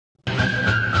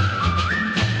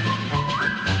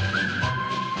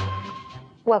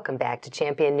Welcome back to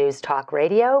Champion News Talk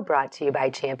Radio, brought to you by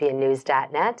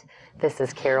championnews.net. This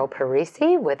is Carol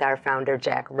Parisi with our founder,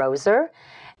 Jack Roser.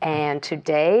 And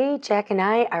today, Jack and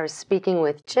I are speaking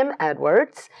with Jim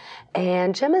Edwards.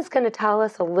 And Jim is going to tell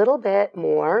us a little bit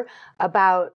more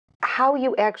about how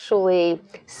you actually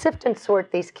sift and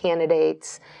sort these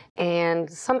candidates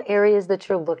and some areas that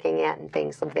you're looking at and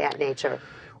things of that nature.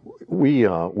 We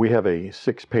have a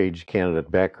 6-page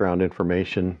candidate background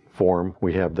information form.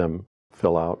 We have them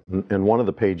fill out, and one of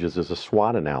the pages is a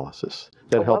SWOT analysis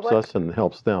that helps us and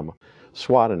helps them.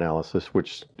 SWOT analysis,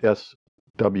 which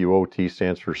SWOT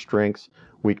stands for strengths,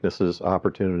 weaknesses,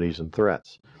 opportunities, and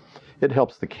threats. It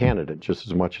helps the candidate just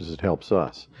as much as it helps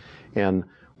us. And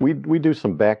we do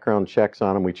some background checks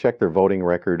on them. We check their voting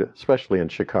record, especially in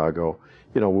Chicago.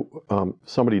 You know,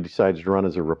 somebody decides to run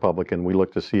as a Republican. We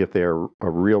look to see if they're a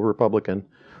real Republican,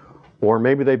 or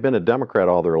maybe they've been a Democrat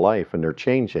all their life and they're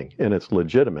changing and it's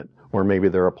legitimate, or maybe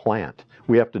they're a plant.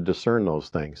 We have to discern those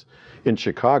things. In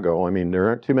Chicago, I mean, there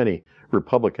aren't too many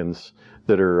Republicans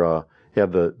that are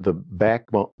have the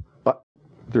backbone.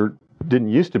 There didn't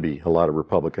used to be a lot of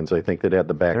Republicans, I think, that had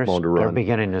the backbone to run. They're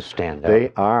beginning to stand up.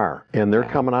 They are, and they're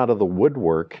coming out of the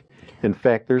woodwork. In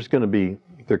fact, there could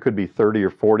be 30 or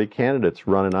 40 candidates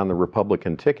running on the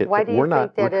Republican ticket. Why do you we're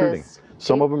not think that recruiting. is?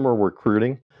 Some of them are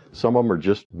recruiting. Some of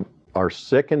them are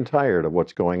sick and tired of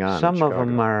what's going on. Some of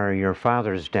them are your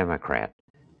father's Democrat,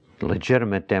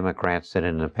 legitimate Democrats that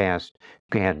in the past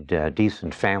had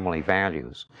decent family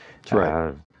values. That's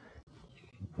right.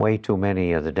 Way too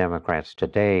many of the Democrats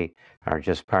today are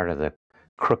just part of the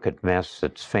crooked mess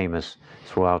that's famous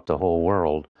throughout the whole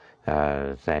world.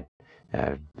 You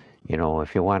know,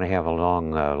 if you want to have a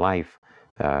long life,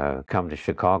 come to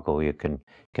Chicago. You can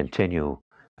continue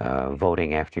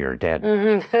voting after you're dead.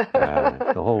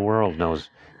 The whole world knows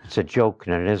it's a joke,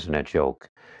 and it isn't a joke.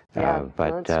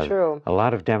 But that's true. A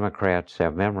lot of Democrats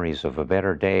have memories of a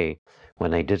better day when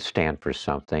they did stand for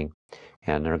something,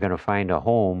 and they're going to find a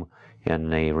home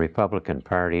in the Republican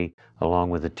Party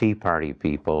along with the Tea Party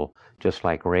people, just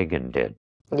like Reagan did.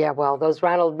 Yeah, well, those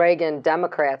Ronald Reagan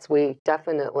Democrats, we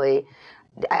definitely...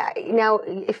 now,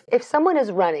 if someone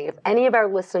is running, if any of our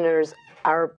listeners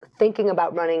are thinking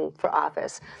about running for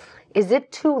office, is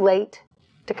it too late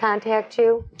to contact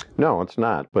you? No, it's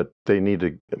not, but they need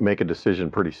to make a decision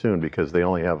pretty soon because they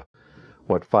only have,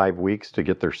 5 weeks to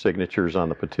get their signatures on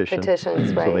the petition.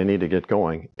 Petitions, right. So they need to get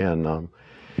going. And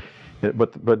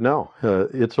but no,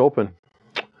 it's open.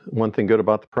 One thing good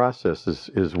about the process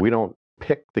is we don't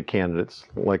pick the candidates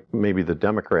like maybe the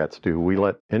Democrats do. We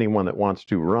let anyone that wants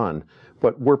to run,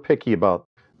 but we're picky about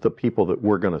the people that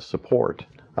we're going to support.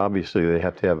 Obviously, they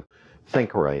have to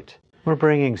think right. We're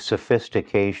bringing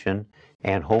sophistication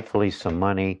and hopefully some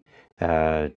money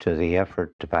to the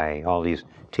effort by all these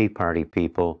Tea Party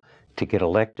people to get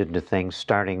elected to things,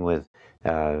 starting with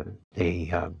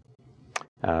the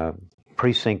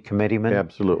precinct committeemen,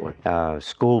 absolutely,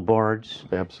 school boards,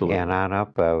 absolutely, and on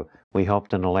up. We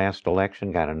helped in the last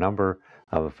election, got a number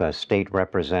of state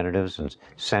representatives and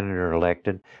senator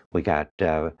elected. We got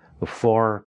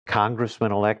 4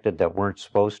 congressmen elected that weren't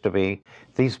supposed to be.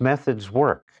 These methods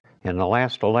work. In the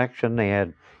last election, they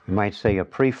had, you might say, a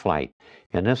pre-flight.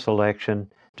 In this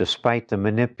election, despite the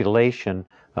manipulation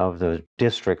of the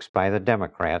districts by the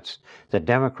Democrats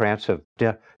have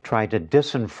tried to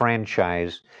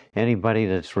disenfranchise anybody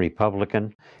that's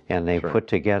Republican, and they put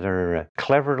together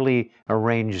cleverly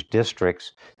arranged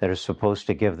districts that are supposed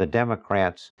to give the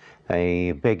Democrats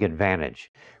a big advantage.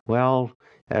 Well,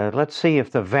 let's see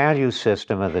if the value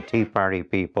system of the Tea Party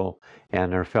people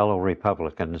and their fellow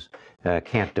Republicans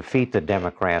can't defeat the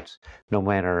Democrats, no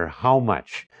matter how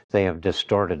much they have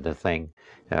distorted the thing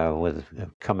with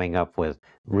coming up with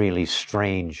really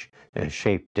strange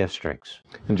shaped districts.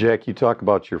 And Jack, you talk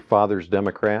about your father's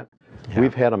Democrat. Yeah.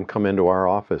 We've had them come into our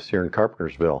office here in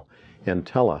Carpentersville and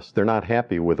tell us they're not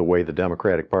happy with the way the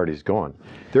Democratic Party's going.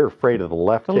 They're afraid of the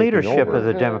left taking over. The leadership of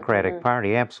the Democratic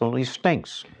Party absolutely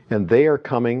stinks. And they're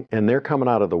coming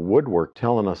out of the woodwork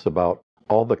telling us about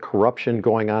all the corruption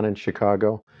going on in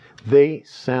Chicago. They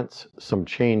sense some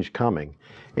change coming.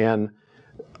 And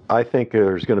I think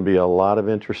there's going to be a lot of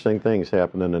interesting things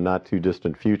happen in the not too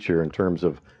distant future in terms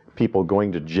of people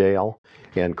going to jail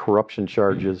and corruption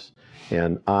charges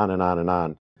and on and on and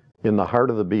on. In the heart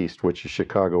of the beast, which is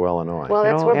Chicago, Illinois. Well,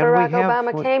 that's where Barack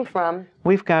Obama came from.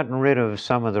 We've gotten rid of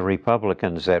some of the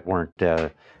Republicans that weren't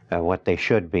what they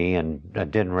should be and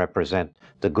didn't represent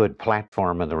the good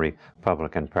platform of the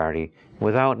Republican Party.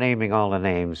 Without naming all the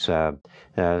names,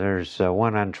 there's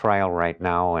one on trial right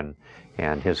now,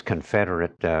 and his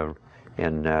confederate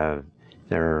in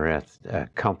their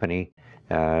company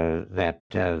that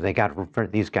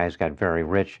these guys got very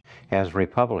rich as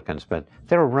Republicans, but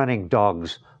they're running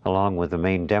dogs along with the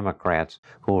main Democrats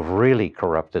who have really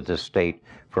corrupted the state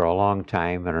for a long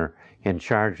time and are in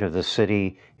charge of the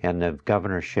city and the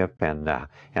governorship and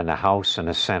the House and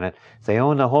the Senate. They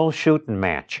own the whole shooting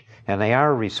match, and they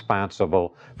are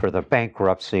responsible for the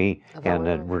bankruptcy and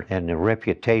the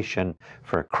reputation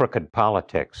for crooked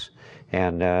politics.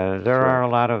 And there are a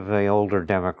lot of the older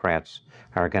Democrats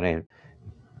are going to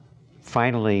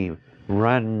finally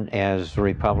run as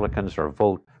Republicans or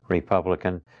vote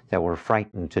Republican that were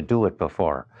frightened to do it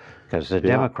before, because the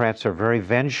Democrats are very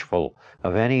vengeful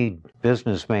of any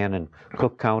businessman in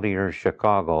Cook County or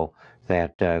Chicago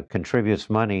that contributes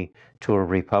money to a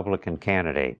Republican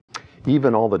candidate.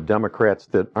 Even all the Democrats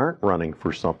that aren't running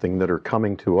for something that are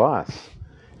coming to us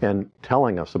and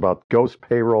telling us about ghost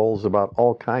payrolls, about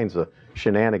all kinds of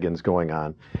shenanigans going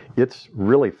on. It's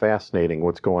really fascinating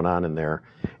what's going on in there,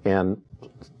 and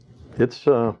it's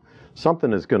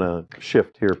something is going to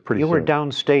shift here pretty soon. You were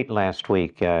downstate last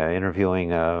week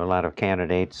interviewing a lot of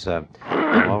candidates all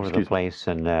over the place,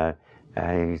 and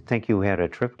I think you had a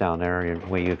trip down there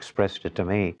where you expressed it to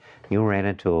me. You ran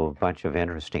into a bunch of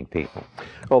interesting people.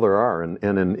 Oh, there are, and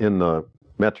in the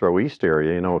Metro East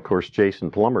area, you know, of course,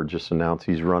 Jason Plummer just announced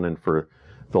he's running for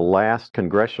the last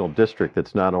congressional district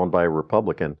that's not owned by a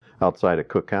Republican outside of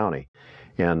Cook County.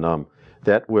 And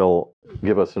that will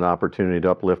give us an opportunity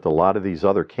to uplift a lot of these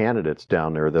other candidates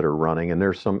down there that are running, and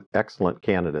there's some excellent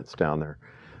candidates down there.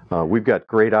 We've got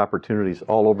great opportunities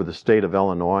all over the state of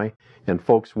Illinois, and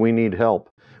folks, we need help.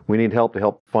 We need help to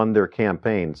help fund their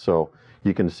campaigns. So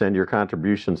you can send your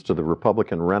contributions to the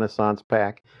Republican Renaissance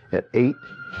PAC at 8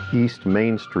 East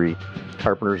Main Street,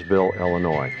 Carpentersville,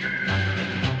 Illinois.